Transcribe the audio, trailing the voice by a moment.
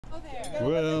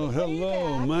Well,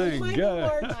 hello, my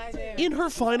God. In her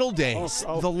final days,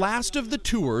 the last of the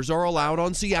tours are allowed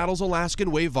on Seattle's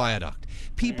Alaskan Way Viaduct.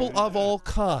 People of all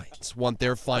kinds want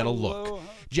their final look.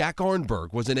 Jack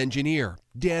Arnberg was an engineer.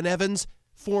 Dan Evans,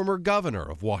 former governor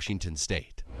of Washington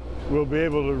State. We'll be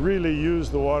able to really use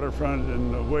the waterfront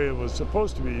in the way it was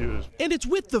supposed to be used. And it's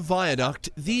with the viaduct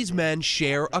these men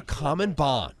share a common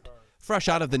bond. Fresh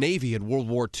out of the Navy in World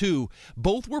War II,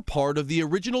 both were part of the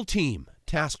original team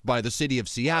tasked by the city of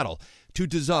Seattle to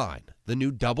design the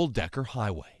new double-decker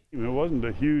highway. It wasn't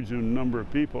a huge number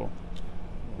of people.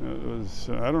 It was,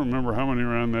 I don't remember how many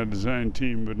were on that design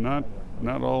team, but not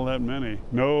all that many.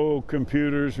 No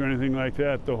computers or anything like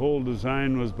that. The whole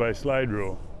design was by slide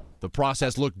rule. The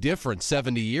process looked different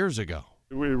 70 years ago.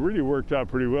 It really worked out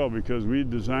pretty well because we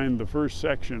designed the first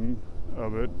section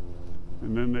of it,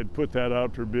 and then they'd put that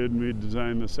out for bid, and we'd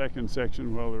design the second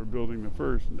section while they were building the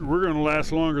first. We're going to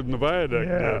last longer than the viaduct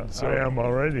did. So. I am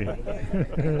already.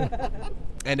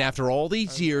 And after all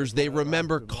these years, they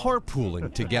remember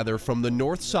carpooling together from the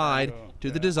north side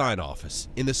to the design office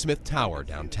in the Smith Tower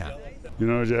downtown. You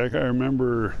know, Jack, I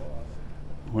remember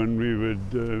when we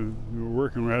were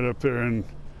working right up there, and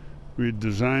we'd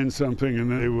design something, and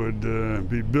they would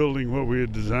be building what we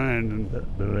had designed.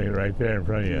 And building right there in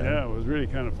front of you. Yeah, it was really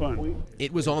kind of fun.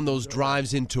 It was on those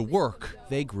drives into work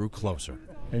they grew closer.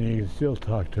 And you can still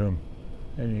talk to him,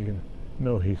 and you can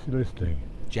know he's listening.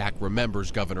 Jack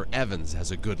remembers Governor Evans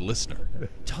as a good listener.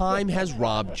 Time has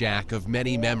robbed Jack of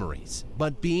many memories,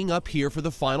 but being up here for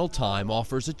the final time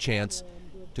offers a chance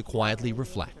to quietly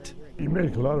reflect. You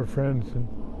make a lot of friends, and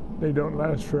they don't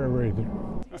last forever either.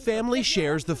 Family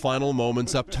shares the final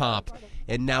moments up top,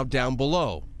 and now down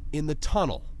below, in the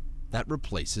tunnel that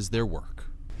replaces their work.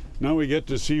 Now we get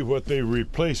to see what they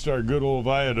replaced our good old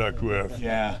viaduct with.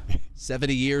 Yeah.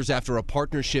 70 years after a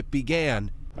partnership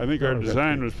began, I think our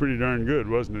design was pretty darn good,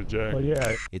 wasn't it, Jack? Well,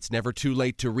 yeah. It's never too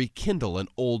late to rekindle an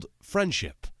old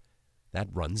friendship that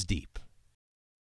runs deep.